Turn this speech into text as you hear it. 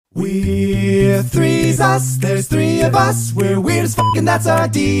We're three's us, there's three of us, we're weird as fuck and that's our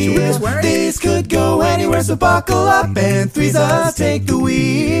deal. This could go anywhere, so buckle up and three's us take the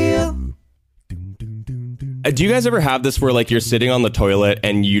wheel. Do you guys ever have this where like you're sitting on the toilet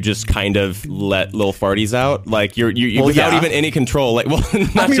and you just kind of let little farties out, like you without even any control? Like, well,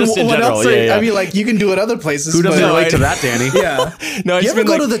 not just in general. I mean, like you can do it other places. Who doesn't relate to that, Danny? Yeah. No, You ever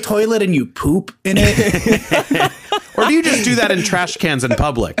go to the toilet and you poop in it? Or do you just do that in trash cans in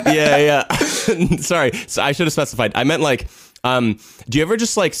public? Yeah. Sorry, so I should have specified. I meant like, do you ever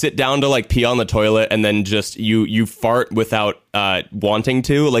just like sit down to like pee on the toilet and then just you fart without wanting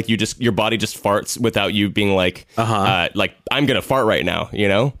to? Like your body just farts without you being like, like I'm gonna fart right now, you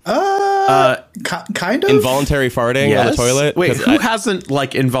know? Kind of Involuntary farting on the toilet. Wait, who hasn't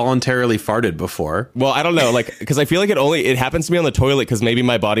like involuntarily farted before? Well, I don't know, like, because I feel like it happens to me on the toilet because maybe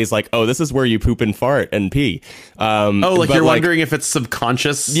my body's like, oh, this is where you poop and fart and pee. You're wondering if it's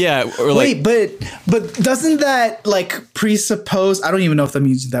subconscious? Yeah. Or like, wait, but doesn't that like presuppose? I don't even know if I'm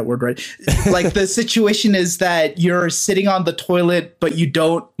using that word right. Like the situation is that you're sitting on the toilet, but you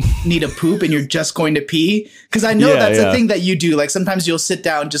don't need to poop and you're just going to pee. Because I know that's a thing that you do. Like sometimes you'll sit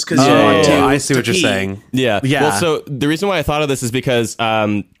down just because you want to. I see what you're pee. saying. Yeah. Well, so the reason why I thought of this is because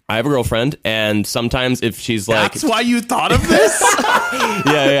I have a girlfriend, and sometimes if she's like, that's why you thought of this?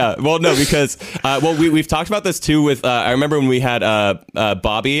 yeah. Well, no, because we've talked about this too. With I remember when we had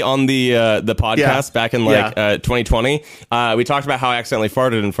Bobby on the podcast back in 2020. We talked about how I accidentally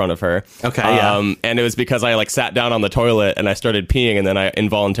farted in front of her. Okay. And it was because I like sat down on the toilet and I started peeing, and then I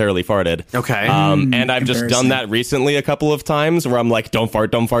involuntarily farted. Okay. And I've just done that recently a couple of times where I'm like, don't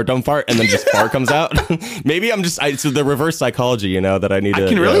fart, and then just fart comes out. Maybe I'm just so the reverse psychology, you know, that I need to. I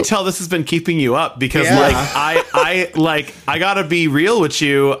can really tell this has been keeping you up because I gotta be real with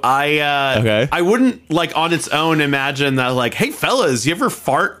you. I wouldn't like on its own imagine that like, hey fellas, you ever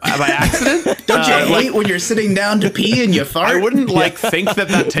fart by accident? Don't you hate when you're sitting down to pee and you fart? I wouldn't like think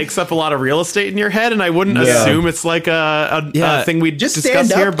that takes up a lot of real estate in your head, and I wouldn't assume it's like a thing we Just discuss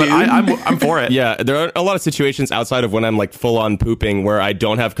stand up, here. But dude. I'm for it. Yeah, there are a lot of situations outside of when I'm like full on pooping where I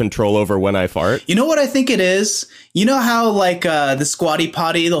don't have control over when I fart. You know what I think it is? You know how like the squatty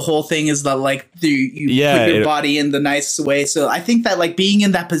potty, the whole thing is that like you put your body in the nice way. So I think that like being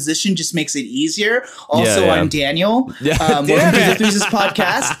in that position just makes it easier. Also, I'm Daniel. Welcome to the Threeses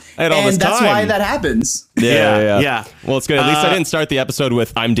podcast. And that's why that happens. Yeah. Well, it's good. At least I didn't start the episode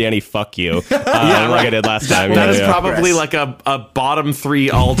with "I'm Danny, fuck you," like I did last time. That is probably like a bottom 3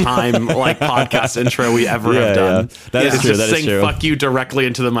 all time like podcast intro we ever have done. That is true. Just saying "fuck you" directly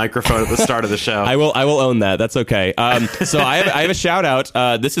into the microphone at the start of the show. I will own that. That's okay. So I have a shout out.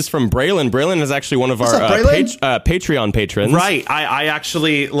 This is from Braylon. Braylon is actually one of our Patreon patrons. Right. I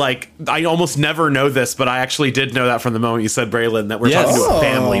actually I almost never know this, but I actually did know that from the moment you said Braylon that we're talking to a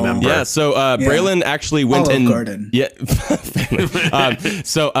family member. Yeah. So Braylon actually went and Garden. Yeah.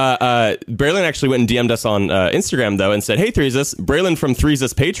 So Braylon actually went and DM'd us on Instagram though and said, "Hey Threeses, Braylon from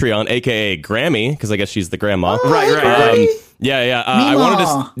Threeses Patreon, aka Grammy," because I guess she's the grandma. Right. I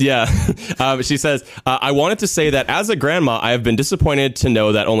wanted to. She says, "I wanted to say that as a grandma, I have been disappointed to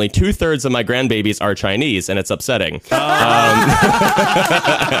know that only 2/3 of my grandbabies are Chinese, and it's upsetting."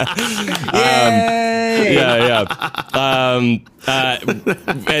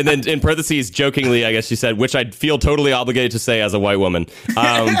 And then in parentheses, jokingly, I guess she said, which I'd feel totally obligated to say as a white woman.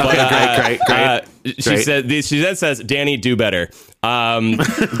 Great. She then says, "Danny, do better.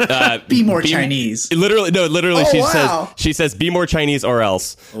 Be more Chinese." Literally, she says, "Be more Chinese or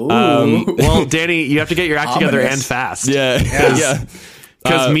else." Well, Danny, you have to get your act together and fast. Yeah.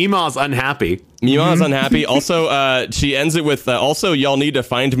 Because Mima's unhappy. Mima's unhappy. Also, she ends it with, also, y'all need to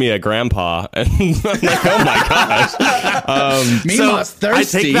find me a grandpa. And I'm like, oh my gosh. Mima's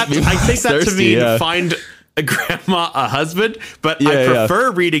thirsty. I take that to mean find a grandma a husband, but I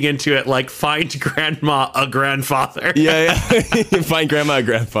prefer reading into it like find grandma a grandfather. Find grandma a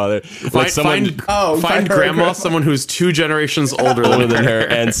grandfather. Find grandma someone who's 2 generations older than her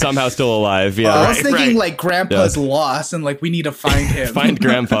and somehow still alive. I was thinking like grandpa's lost and like we need to find him. Find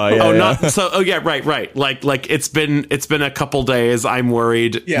grandpa. Right. Like it's been a couple days. I'm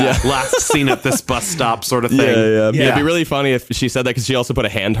worried. Last seen at this bus stop sort of thing. It'd be really funny if she said that because she also put a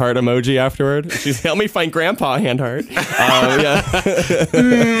hand heart emoji afterward. She's help me find grandpa hand heart.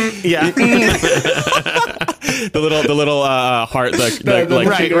 the little heart, like right,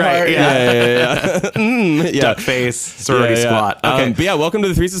 duck face sorority squat. Okay, but welcome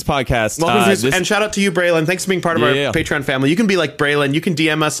to the Threeses podcast. And shout out to you, Braylon. Thanks for being part of our Patreon family. You can be like Braylon. You can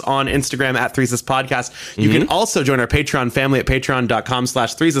DM us on Instagram at Threeses Podcast. You can also join our Patreon family at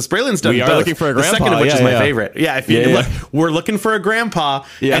patreon.com/Threeses. Braylon's done both. We are looking for a grandpa. The second of which is my favorite. Yeah, if you look, we're looking for a grandpa.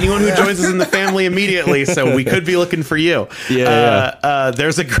 Anyone who joins us in the family immediately, so we could be looking for you.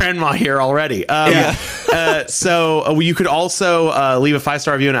 There's a grandma here already. So you could also leave a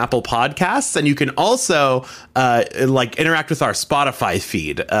 5-star review on Apple Podcasts, and you can also interact with our Spotify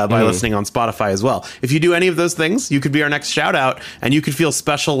feed by listening on Spotify as well. If you do any of those things, you could be our next shout out, and you could feel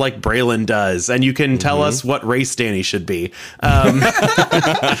special like Braylon does, and you can tell us what race Danny should be.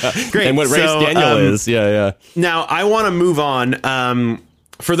 Great. And what race Daniel is. Now I want to move on.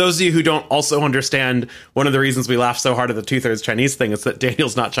 For those of you who don't also understand, one of the reasons we laugh so hard at the 2/3 Chinese thing is that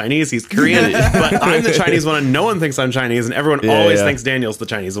Daniel's not Chinese, he's Korean, but I'm the Chinese one and no one thinks I'm Chinese, and everyone always thinks Daniel's the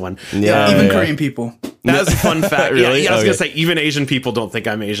Chinese one. Even Korean people. That was a fun fact. Really? I was going to say, even Asian people don't think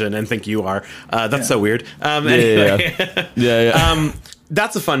I'm Asian and think you are. That's so weird. Anyway.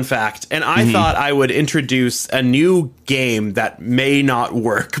 That's a fun fact, and I thought I would introduce a new game that may not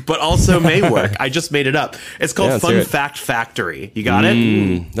work, but also may work. I just made it up. It's called Fun Fact Factory. You got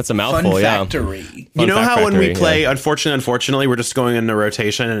it? That's a mouthful, Fun Factory. You know how when we play, unfortunately, we're just going into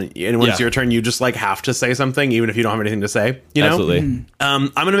rotation, and when it's your turn, you just like have to say something, even if you don't have anything to say. You know? Absolutely. I'm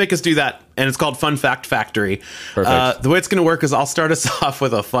going to make us do that, and it's called Fun Fact Factory. Perfect. The way it's going to work is I'll start us off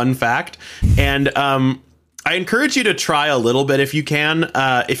with a fun fact, and I encourage you to try a little bit if you can,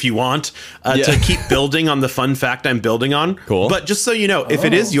 if you want, to keep building on the fun fact I'm building on. Cool. But just so you know, if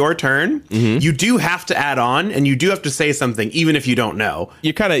it is your turn, you do have to add on, and you do have to say something, even if you don't know.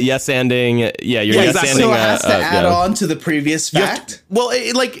 You're kind of yes-anding. Yeah, you're yes-anding. So it has to add on to the previous fact?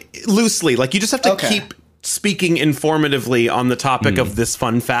 Loosely. Like, you just have to keep speaking informatively on the topic of this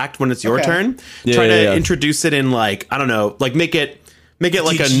fun fact when it's your turn. Try to introduce it in, like, I don't know, like make it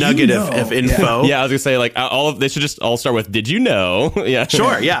like a nugget of info. Yeah, I was gonna say, like, they should just all start with "Did you know?"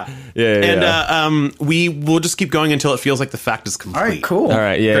 Sure. And we will just keep going until it feels like the fact is complete. All right, cool. All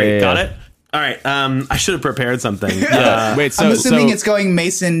right, great. Got it. All right. I should have prepared something. Wait, so I'm assuming it's going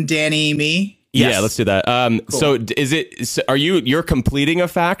Mason, Danny, me. Yes. Yeah, let's do that. Cool. So is it? Are you're completing a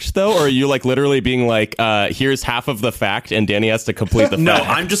fact though, or are you like literally being like, here's half of the fact, and Danny has to complete the fact? No,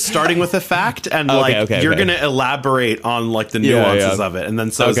 I'm just starting with a fact, and you're gonna elaborate on like the nuances of it, and then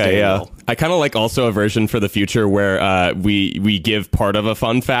is Daniel. I kind of like also a version for the future where we give part of a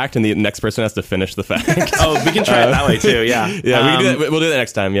fun fact, and the next person has to finish the fact. We can try it that way too. Yeah, we can do that. We'll do that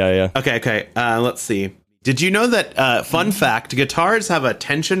next time. Yeah. Okay. Let's see. Did you know that, fun fact, guitars have a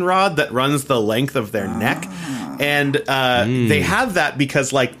tension rod that runs the length of their neck? And they have that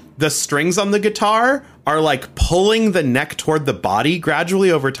because, like, the strings on the guitar are, like, pulling the neck toward the body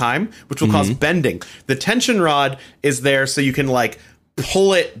gradually over time, which will cause bending. The tension rod is there so you can, like,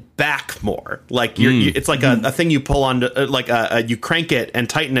 pull it back more. Like, it's like a thing you pull on, you crank it and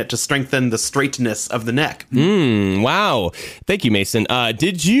tighten it to strengthen the straightness of the neck. Wow. Thank you, Mason.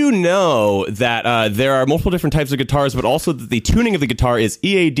 Did you know that there are multiple different types of guitars, but also that the tuning of the guitar is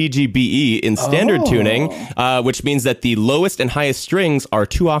EADGBE in standard tuning, which means that the lowest and highest strings are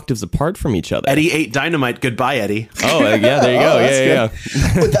 2 octaves apart from each other. Eddie ate dynamite. Goodbye, Eddie. There you go.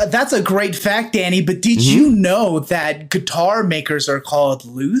 Well, that's a great fact, Danny, but did you know that guitar makers are called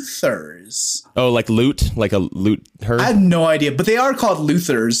Luthers? Oh, like lute? Like a lute her? I have no idea, but they are called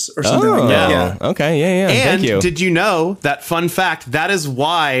Luthers or something like that. Yeah. Okay, yeah. And thank you. Did you know that, fun fact, that is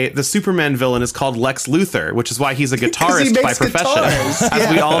why the Superman villain is called Lex Luthor, which is why he's a guitarist by profession, as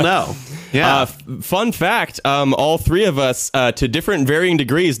we all know. Yeah. Fun fact, all three of us, to different varying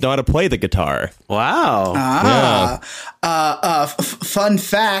degrees, know how to play the guitar. Wow. Fun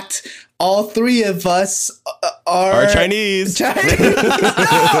fact, all three of us are Chinese. Fun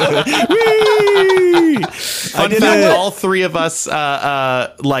fact, all three of us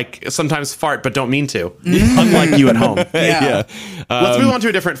like sometimes fart but don't mean to, unlike you at home. Let's move on to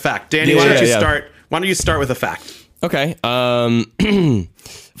a different fact. Danny, why don't you start with a fact? Okay.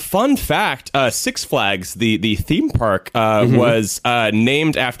 Fun fact, Six Flags, the theme park, was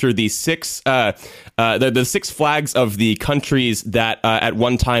named after the six flags of the countries that at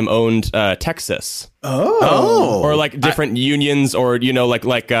one time owned Texas. Or like different unions, or there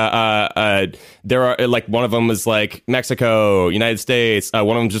are like one of them is like Mexico, United States. One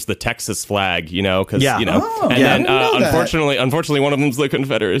of them just the Texas flag, because then unfortunately one of them's the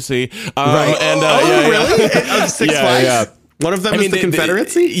Confederacy. Really? Six Flags? One of them is the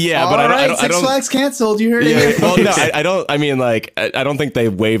Confederacy? Yeah, but I don't... Six Flags canceled. You heard it. Well, no, I don't... I mean, like, I don't think they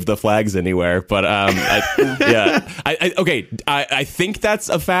wave the flags anywhere, but, I think that's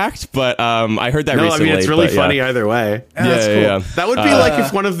a fact, but I heard that recently. I mean, it's really funny either way. Yeah. That would be like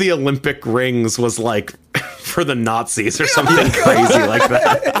if one of the Olympic rings was, like, for the Nazis or something crazy like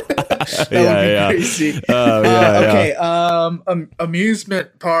that. That would be crazy. Okay,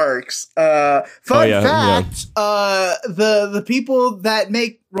 amusement parks. Fun fact, the people that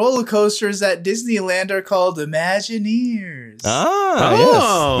make roller coasters at Disneyland are called Imagineers.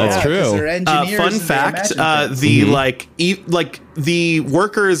 Yes, that's true. They're engineers. Fun fact, the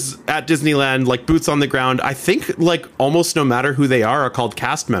workers at Disneyland, like boots on the ground, I think like almost no matter who they are called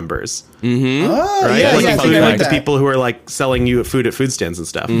cast members. Right? Including like the people who are like selling you food at food stands and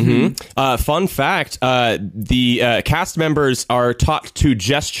stuff. Fun fact, the cast members are taught to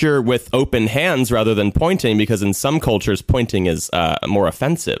gesture with open hands rather than pointing because in some cultures pointing is more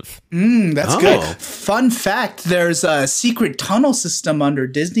offensive. That's good. Fun fact, there's a secret tunnel system under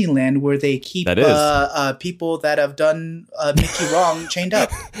Disneyland where they keep people that have done Mickey wrong chained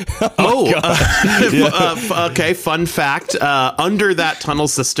up. Okay, fun fact, under that tunnel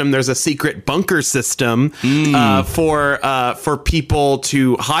system there's a secret bunker system for people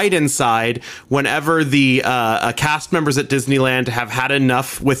to hide inside whenever the cast members at Disneyland have had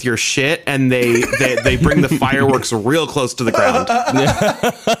enough with your shit and they bring the fireworks real close to the ground.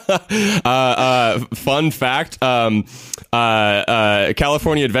 Fun fact,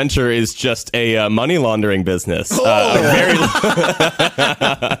 California Adventure is just a money laundering business.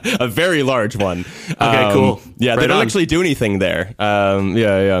 A very large one. Okay, cool. Yeah, they don't actually do anything there.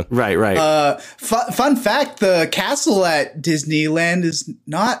 Right. Fun fact, the castle at Disneyland is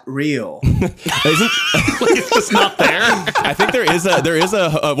not real. It's just not there. I think there is a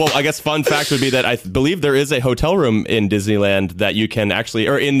well, I guess fun fact would be that I believe there is a hotel room in Disneyland that you can actually,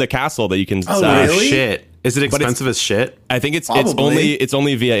 or in the castle that you can. Really? Shit. Is it expensive as shit? I think it's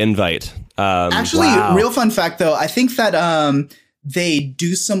only via invite. Actually, real fun fact though, I think that they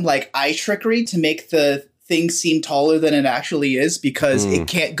do some like eye trickery to make the thing seem taller than it actually is because it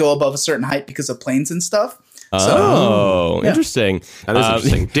can't go above a certain height because of planes and stuff. Interesting. That is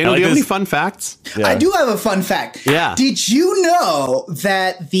interesting. Daniel, do you have any fun facts? Yeah. I do have a fun fact. Yeah. Did you know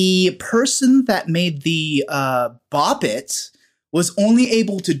that the person that made the Bop It was only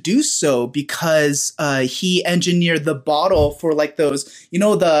able to do so because he engineered the bottle for like those,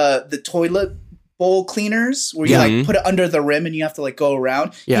 the toilet bowl cleaners where you like put it under the rim and you have to like go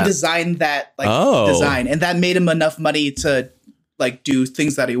around. He designed that design, and that made him enough money to like do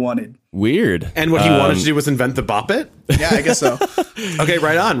things that he wanted. Weird. And what he wanted to do was invent the Bop It? Yeah, I guess so. Okay,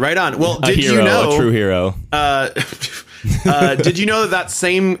 right on. Well, a true hero. Did you know that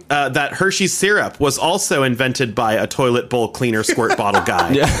same that Hershey's syrup was also invented by a toilet bowl cleaner squirt bottle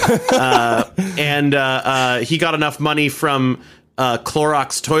guy? And he got enough money from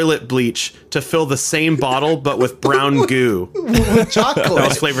Clorox toilet bleach to fill the same bottle but with brown goo with chocolate that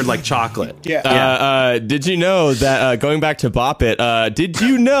was flavored like chocolate. Did you know that going back to Bop It, did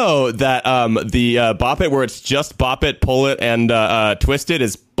you know that the Bop It where it's just Bop It, pull it, and twist it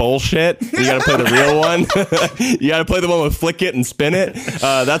is bullshit? You gotta play the real one. You gotta play the one with flick it and spin it.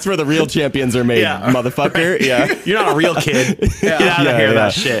 That's where the real champions are made, motherfucker. Yeah, you're not a real kid. Get out of here,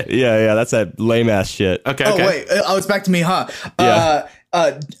 that shit. Yeah, that's that lame ass shit. Okay. Oh wait, it's back to me, huh?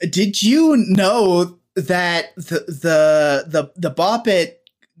 Did you know that the Bop It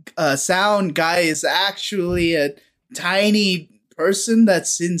sound guy is actually a tiny person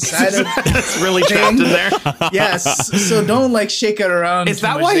that's inside of that's really trapped in there? Yes, so don't like shake it around. Is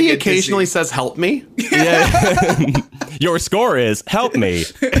that why he occasionally says help me? Yeah. Your score is help me.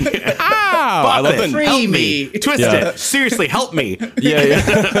 Ow! I love it. Free me. Twist it. Seriously, help me. Yeah.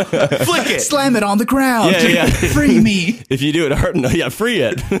 Flick it. Slam it on the ground. Yeah. Free me. If you do it hard enough, free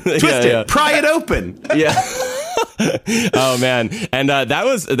it. Twist it. Pry it open. Yeah. Oh man, and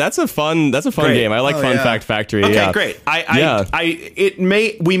that's a fun great game. I like Fun Fact Factory. Okay, great.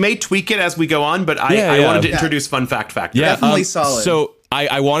 We may tweak it as we go on, but I wanted to introduce Fun Fact Factory. Yeah, definitely solid. So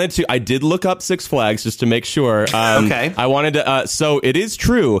I did look up Six Flags just to make sure. Okay. I wanted to. So it is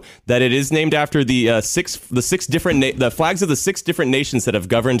true that it is named after the the flags of the 6 different nations that have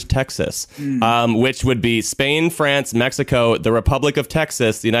governed Texas, which would be Spain, France, Mexico, the Republic of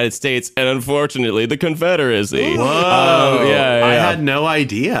Texas, the United States, and unfortunately the Confederacy. Whoa! I had no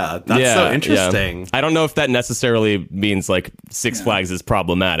idea. That's so interesting. Yeah. I don't know if that necessarily means like Six Flags is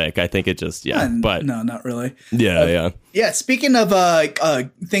problematic. I think it just but no, not really. Yeah. Speaking of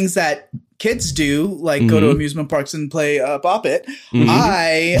things that kids do, like go to amusement parks and play Bop It,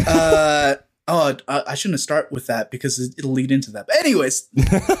 I Oh, I shouldn't start with that because it'll lead into that. But anyways,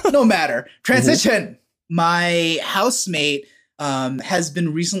 no matter. Transition. My housemate has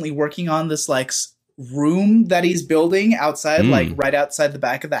been recently working on this like room that he's building outside, like right outside the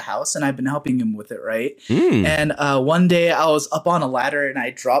back of the house, and I've been helping him with it, right? And one day I was up on a ladder and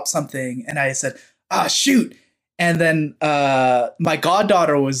I dropped something and I said, shoot. And then my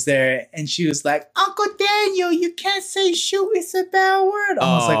goddaughter was there and she was like, Uncle Daniel, you can't say shoot, it's a bad word.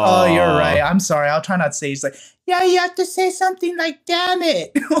 I was like, oh, you're right. I'm sorry. I'll try not to say. He's like, yeah, you have to say something like damn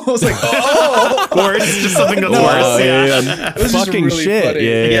it. I was like, oh. Or it's just something that's worse. Yeah. Fucking really shit.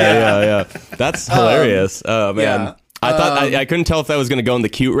 Funny. Yeah. That's hilarious. Oh, man. Yeah. I thought I couldn't tell if that was going to go in the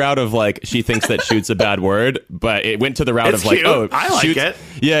cute route of like she thinks that shoot's a bad word, but it went to the route of like, cute. I like it.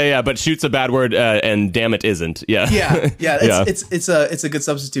 Yeah, but shoot's a bad word and damn it isn't. Yeah. It's a good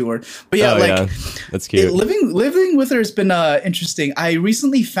substitute word. But yeah, that's cute. Living with her has been interesting. I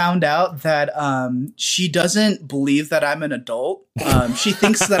recently found out that she doesn't believe that I'm an adult. She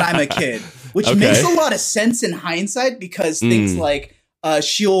thinks that I'm a kid, which makes a lot of sense in hindsight because things like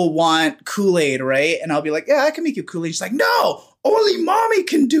she'll want Kool-Aid, right? And I'll be like, yeah, I can make you Kool-Aid. She's like, no, only mommy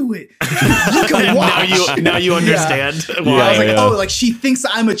can do it. You can watch. now you understand why. I was like, oh, like she thinks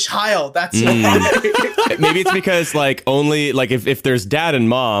I'm a child. That's why. Maybe it's because like only like if there's dad and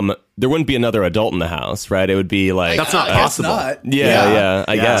mom, there wouldn't be another adult in the house, right? It would be like that's not possible. Not. Yeah,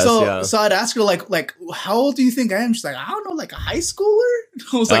 I guess. So I'd ask her like, how old do you think I am? She's like, I don't know, like a high schooler.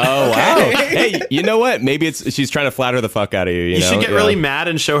 I was like, oh okay. Wow. Hey, you know what? Maybe she's trying to flatter the fuck out of you. You know? Should get really mad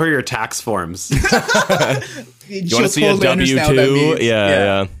and show her your tax forms. You want to see a W-2?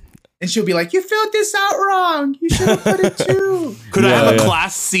 Yeah. And she'll be like, you filled this out wrong. You should have put it 2. Could I have a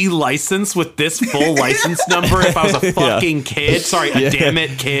Class C license with this full license number if I was a fucking kid? Sorry, a damn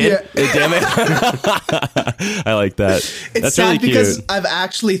it kid. Yeah. Damn it. I like that. It's That's sad really cute. because I've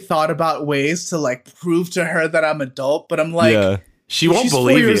actually thought about ways to like prove to her that I'm adult, but I'm like... She won't She's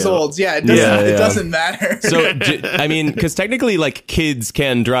believe 4 years you. old. Yeah, it doesn't. It doesn't matter. So, I mean, because technically, like kids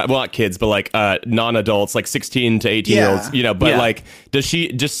can drive. Well, not kids, but like non-adults, like 16 to 18-year-olds. You know, but like, does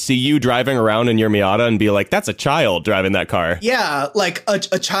she just see you driving around in your Miata and be like, "That's a child driving that car"? Yeah, like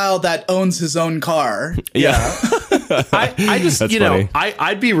a child that owns his own car. Yeah. I just, That's you know, funny.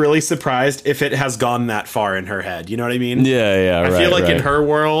 I'd be really surprised if it has gone that far in her head. You know what I mean? Yeah. I feel like in her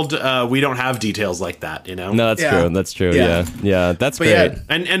world, we don't have details like that. You know? No, that's true. That's true. Yeah. That's great. Yeah.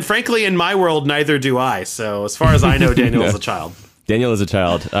 And frankly, in my world, neither do I. So as far as I know, Daniel is a child. Daniel is a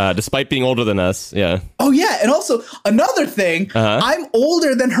child, despite being older than us. Yeah. Oh, yeah. And also, another thing, I'm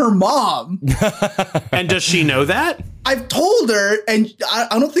older than her mom. And does she know that? I've told her, and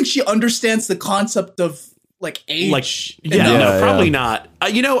I don't think she understands the concept of, like, age. Probably not.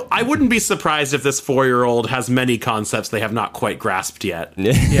 You know, I wouldn't be surprised if this 4-year-old has many concepts they have not quite grasped yet.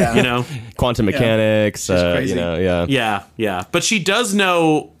 Yeah. You know? Quantum mechanics, crazy. you know, Yeah. But she does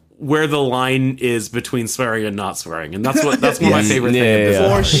know where the line is between swearing and not swearing. And that's one of my favorite things.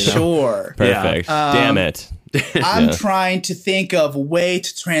 For sure. Perfect. Damn it. I'm trying to think of a way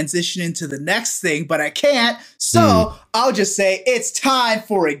to transition into the next thing, but I can't. So I'll just say it's time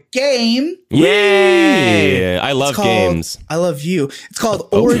for a game. Yay! I love games. I love you. It's called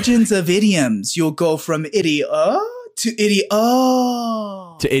Origins of Idioms. You'll go from idiot to idiot.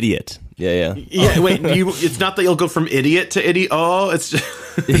 To idiot. Yeah. Wait, it's not that you'll go from idiot to idiot. Oh, it's just...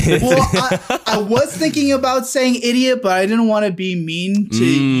 Well, I was thinking about saying idiot, but I didn't want to be mean to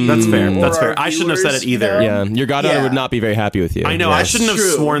you. That's fair. I shouldn't have said it either. Yeah, your goddaughter would not be very happy with you. I know. I shouldn't have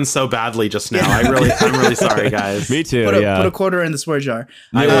sworn so badly just now. I'm really sorry, guys. Me too. Put a quarter in the swear jar.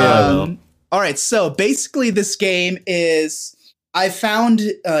 I will. All right. So basically, this game is I found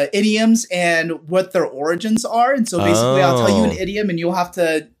idioms and what their origins are, and so basically, I'll tell you an idiom, and you'll have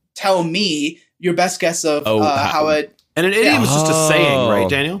to tell me your best guess of how it. And an idiom is just a saying, right,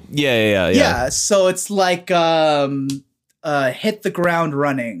 Daniel? Yeah. So it's like hit the ground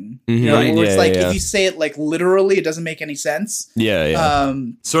running. Mm-hmm. You know, where it's like if you say it like literally, it doesn't make any sense. Yeah.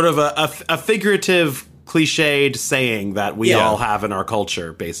 Sort of a figurative, cliched saying that we all have in our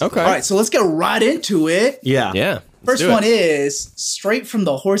culture, basically. Okay. All right, so let's get right into it. Yeah. First one is straight from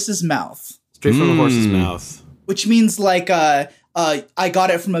the horse's mouth. Straight from the horse's mouth. Which means like I got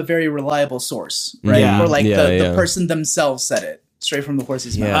it from a very reliable source, right? Yeah. Or like the person themselves said it straight from the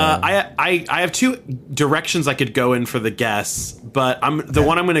horse's mouth. I have two directions I could go in for the guess, but the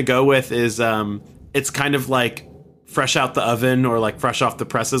one I'm going to go with is it's kind of like fresh out the oven or like fresh off the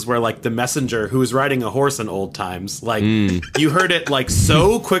presses, where like the messenger who was riding a horse in old times, like you heard it like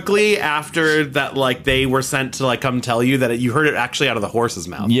so quickly after that, like they were sent to like come tell you that you heard it actually out of the horse's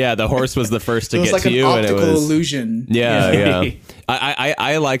mouth. Yeah, the horse was the first to get like to you, an optical and it was illusion. Yeah.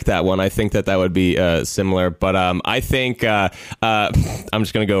 I like that one. I think that would be similar, but I think I'm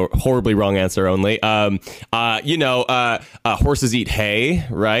just gonna go horribly wrong answer only. Horses eat hay,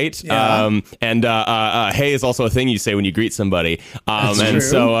 right? Yeah. And hay is also a thing you say when you greet somebody. That's and true.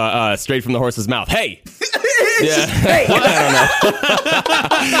 so straight from the horse's mouth, hey. Yeah. Hey. I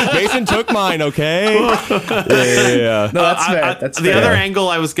don't know. Mason took mine, okay? Yeah. No, that's fair. That's the fair. other angle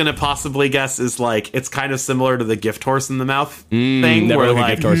I was gonna possibly guess is like it's kind of similar to the gift horse in the mouth thing, Never where like a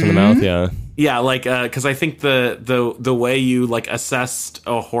like gift horse in the mouth, yeah. yeah, like because I think the way you like assessed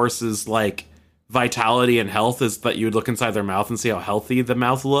a horse's like vitality and health is that you would look inside their mouth and see how healthy the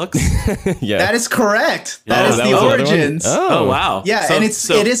mouth looks. Yeah. That is correct. That is that the was another one? origins. Oh. Oh wow. Yeah, So- and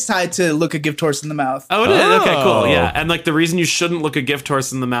so- it is tied to look a gift horse in the mouth. Oh, it is? Okay, cool. Oh. Yeah. And like the reason you shouldn't look a gift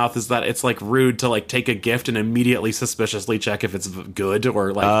horse in the mouth is that it's like rude to like take a gift and immediately suspiciously check if it's good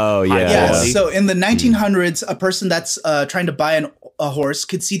or like Oh, high yeah. Yeah, quality. so in the 1900s, a person that's trying to buy a horse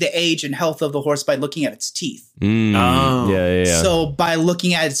could see the age and health of the horse by looking at its teeth. Oh. Yeah. So by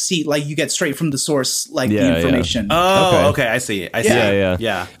looking at its teeth, like you get straight from the source, like Yeah, the yeah. information. Oh, Okay. okay. I see. I see.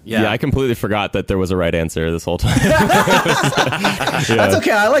 Yeah. Yeah. I completely forgot that there was a right answer this whole time. That's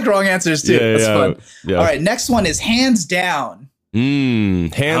okay. I like wrong answers too. Yeah, That's yeah, fun. yeah. All right, next one is hands down,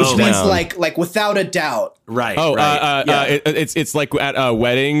 Hands Oh, which down. means like without a doubt. Right. Oh, right. Yeah. it's like at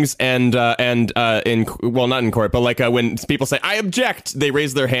weddings and in not in court, but like when people say I object, they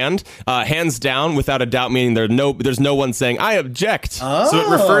raise their hand, hands down, without a doubt, meaning there's no one saying I object. So it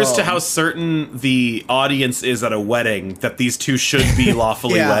refers to how certain the audience is at a wedding that these two should be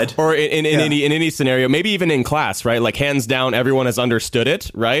lawfully Yeah. Or wed. in any scenario, maybe even in class, right? Like hands down, everyone has understood it,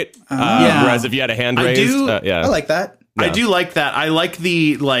 right? Yeah. Whereas if you had a hand I raised, do- yeah, I like that. I do like that. I like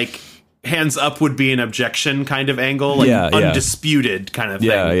the like hands up would be an objection kind of angle, like Yeah, yeah. undisputed kind of thing.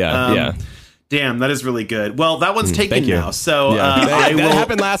 Yeah. Damn, that is really good. Well, that one's taken thank you. now. So Yeah. I that will.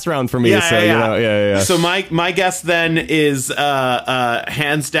 happened last round for me. Yeah, so yeah. yeah. So my guess then is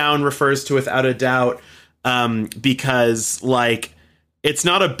hands down refers to without a doubt, because like it's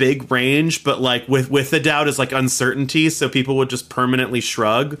not a big range, but like with a doubt is like uncertainty, so people would just permanently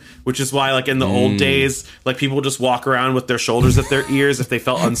shrug, which is why like in the old days, like people would just walk around with their shoulders at their ears if they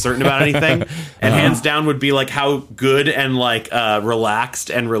felt uncertain about anything. And hands down would be like how good and like relaxed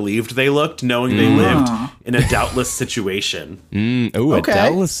and relieved they looked, knowing they lived in a doubtless situation. Ooh, Okay. a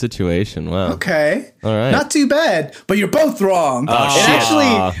doubtless situation. Wow. Okay. All right. Not too bad, but you're both wrong. Oh, it shit.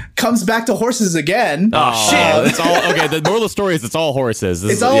 actually comes back to horses again. Oh shit! It's all okay. The moral of the story is it's all horses. This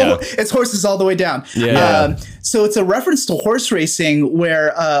It's is- all yeah. it's horses all the way down. Yeah. So it's a reference to horse racing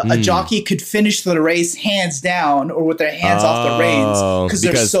where a jockey could finish the race hands down or with their hands off the reins because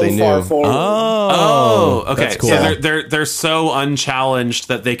they're so they far knew. forward. Oh, okay. That's cool. So they're so unchallenged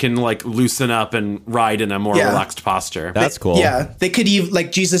that they can like loosen up and ride in a more Yeah. relaxed posture. That's cool. Yeah, they could even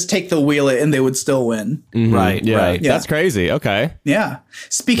like Jesus take the wheel and they would still win. Right. Yeah. Right. Yeah. That's crazy. Okay. Yeah.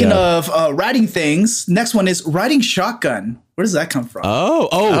 Speaking Yeah. of riding things, next one is riding shotgun. Where does that come from? Oh!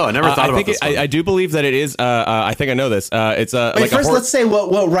 I never thought I about think this one. I do believe that it is. I think I know this. It's Wait, like first a let's say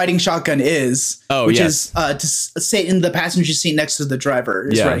what riding shotgun is. Oh, which yes. is to sit in the passenger seat next to the driver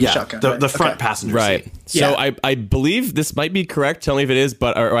is Yeah. riding Yeah. shotgun. The right? front Okay. passenger right. seat. So Yeah. I believe this might be correct. Tell me if it is,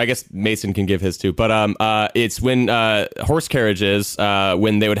 but or I guess Mason can give his too. But it's when horse carriages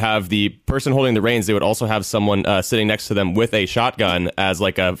when they would have the person holding the reins, they would also have someone sitting next to them with a shotgun as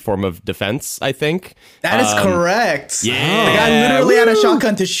like a form of defense. I think That is correct. yeah. The guy literally had a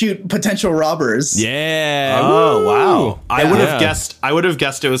shotgun to shoot potential robbers. Yeah. Oh Woo. wow! I would Yeah. have guessed. I would have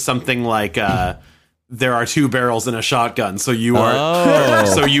guessed it was something like there are two barrels in a shotgun, so you are Oh.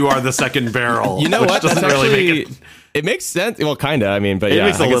 so you are the second barrel. You know which what? Doesn't That's really actually, make it. it makes sense. Well, kind of. I mean, but It yeah,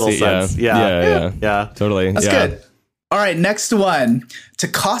 makes a I can little see, sense. Yeah. Yeah. Totally. That's yeah. good. All right, next one. To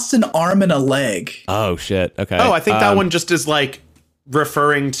cost an arm and a leg. Oh shit. Okay. Oh, I think that one just is like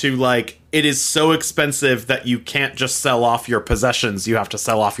referring to like it is so expensive that you can't just sell off your possessions. You have to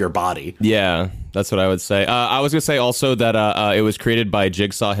sell off your body. Yeah, that's what I would say. I was gonna say also that it was created by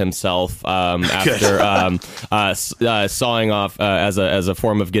Jigsaw himself after sawing off as a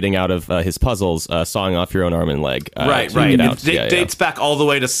form of getting out of his puzzles, sawing off your own arm and leg. Right. to Right. get out. It Yeah, dates back all the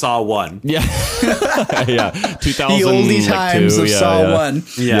way to Saw 1. yeah, yeah. 2000. The oldie like, times two, of yeah, Saw yeah. 1.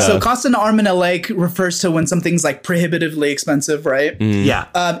 Yeah. So cost an arm and a leg refers to when something's like prohibitively expensive, right? Yeah.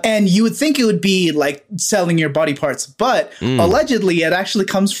 And you would think it would be like selling your body parts, but allegedly it actually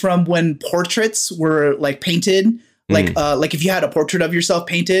comes from when portraits were like painted. Like if you had a portrait of yourself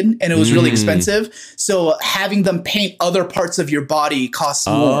painted and it was really expensive, so having them paint other parts of your body costs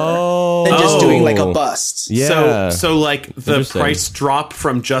more than just doing like a bust. Yeah. So like the Interesting. price drop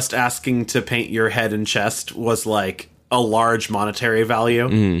from just asking to paint your head and chest was like a large monetary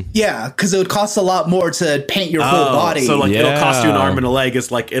value. Yeah, because it would cost a lot more to paint your whole body. So like it'll cost you an arm and a leg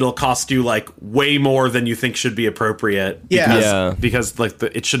is like it'll cost you like way more than you think should be appropriate. Because like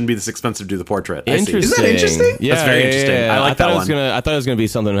it shouldn't be this expensive to do the portrait. Interesting. Is that interesting? Yeah, that's very interesting. I like that one. I thought it was gonna be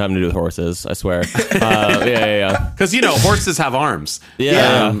something having to do with horses. I swear. Because horses have arms.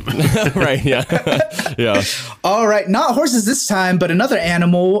 Right. Yeah. All right, not horses this time, but another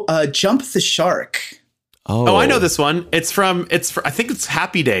animal. Jump the shark. Oh, I know this one. I think it's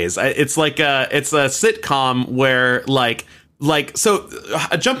Happy Days. It's like it's a sitcom where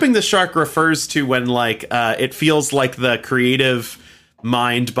jumping the shark refers to when it feels like the creative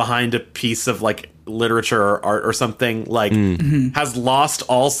mind behind a piece of like literature or art or something has lost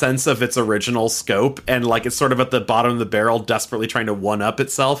all sense of its original scope, and like it's sort of at the bottom of the barrel, desperately trying to one up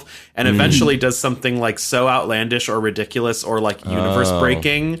itself, and eventually does something like so outlandish or ridiculous or like universe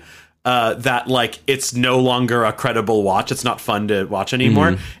breaking that like it's no longer a credible watch. It's not fun to watch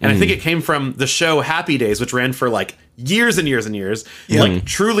anymore. And I think it came from the show Happy Days, which ran for like years and years and years, like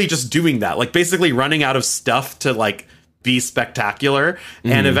truly just doing that, like basically running out of stuff to like be spectacular.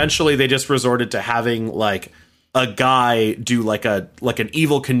 And eventually they just resorted to having like a guy do like an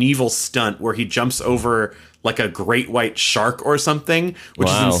Evel Knievel stunt where he jumps over like a great white shark or something, which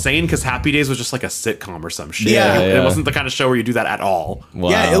is insane because Happy Days was just like a sitcom or some shit. It wasn't the kind of show where you do that at all.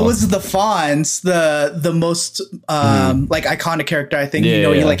 Yeah, it was the Fonz, the most like iconic character, I think.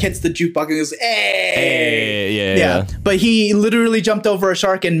 He like hits the jukebox and goes, hey! Yeah. But he literally jumped over a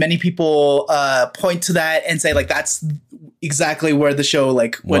shark, and many people point to that and say like that's exactly where the show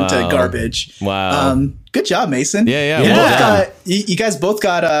like went to garbage. Good job, Mason. You guys both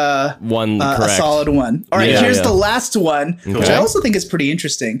got a solid one. All right, here's the last one, which I also think is pretty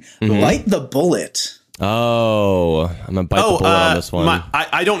interesting. Bite the bullet. Oh, I'm gonna bite the bullet on this one.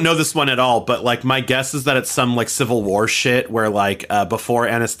 I don't know this one at all, but like my guess is that it's some like Civil War shit where like before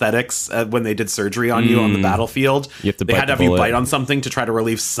anesthetics, when they did surgery on you on the battlefield, they had to have you bite on something to try to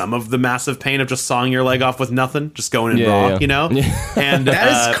relieve some of the massive pain of just sawing your leg off with nothing, just going in raw, you know? And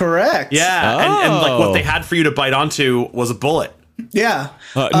that is correct. Yeah, and like what they had for you to bite onto was a bullet. Yeah.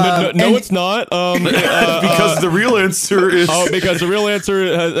 No, it's not. Because the real answer is... because the real answer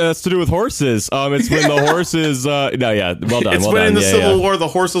has to do with horses. It's when the horses... well done. It's when in the Civil War, the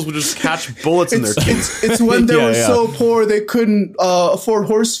horses would just catch bullets in their teeth. It's when they were so poor they couldn't afford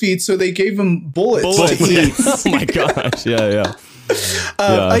horse feed, so they gave them bullets to eat. Oh my gosh. Yeah.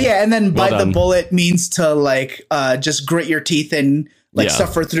 And then bite the bullet means to like just grit your teeth and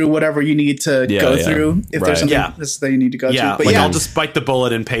suffer through whatever you need to go through if there's something that you need to go through. But I'll just bite the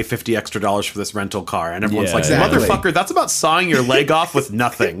bullet and pay $50 extra for this rental car, and everyone's like, "Motherfucker, that's about sawing your leg off with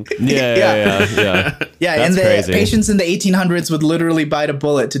nothing." Yeah. And the crazy. patients in the 1800s would literally bite a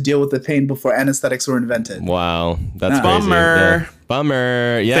bullet to deal with the pain before anesthetics were invented. Wow, that's bummer.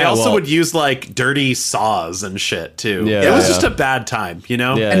 Bummer. Yeah. They also would use like dirty saws and shit too. Yeah, it was just a bad time, you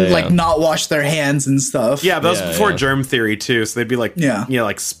know? And like not wash their hands and stuff. Yeah, but that was before germ theory too. So they'd be like,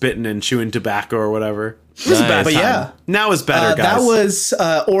 like spitting and chewing tobacco or whatever. It was a bad time. Now is better, guys. That was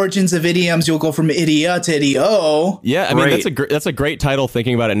origins of idioms. You'll go from idia to idio. Yeah, I mean that's a great title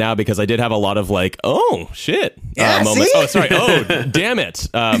thinking about it now, because I did have a lot of like, oh shit moments. Oh, sorry. Oh, damn it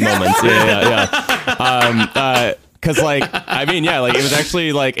moments. Yeah. Because like, I mean, like it was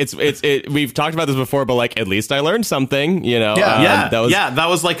actually like we've talked about this before, but like at least I learned something, you know. That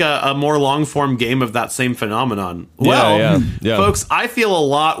was like a more long form game of that same phenomenon. Folks, I feel a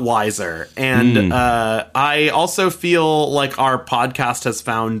lot wiser, and I also feel like our podcast has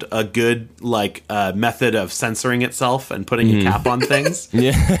found a good like method of censoring itself and putting a cap on things.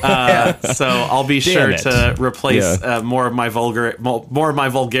 So I'll be sure to replace more of my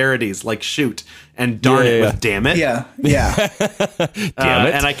vulgarities, like shoot and darn it with damn it. Damn it.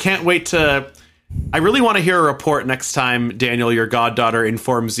 And I can't wait to... I really want to hear a report next time, Daniel, your goddaughter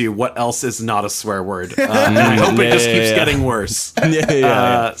informs you what else is not a swear word. And I hope it just keeps getting worse.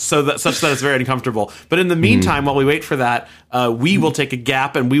 So that such that it's very uncomfortable. But in the meantime, while we wait for that, we will take a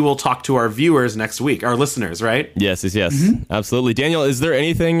gap and we will talk to our viewers next week, our listeners, right? Yes. Absolutely. Daniel, is there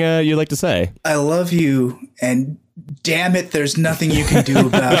anything you'd like to say? I love you, and damn it, there's nothing you can do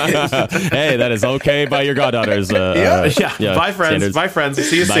about it. Hey, that is okay by your goddaughters. Bye, friends. Standards. Bye, friends.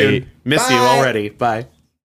 See you soon. Miss you already. Bye.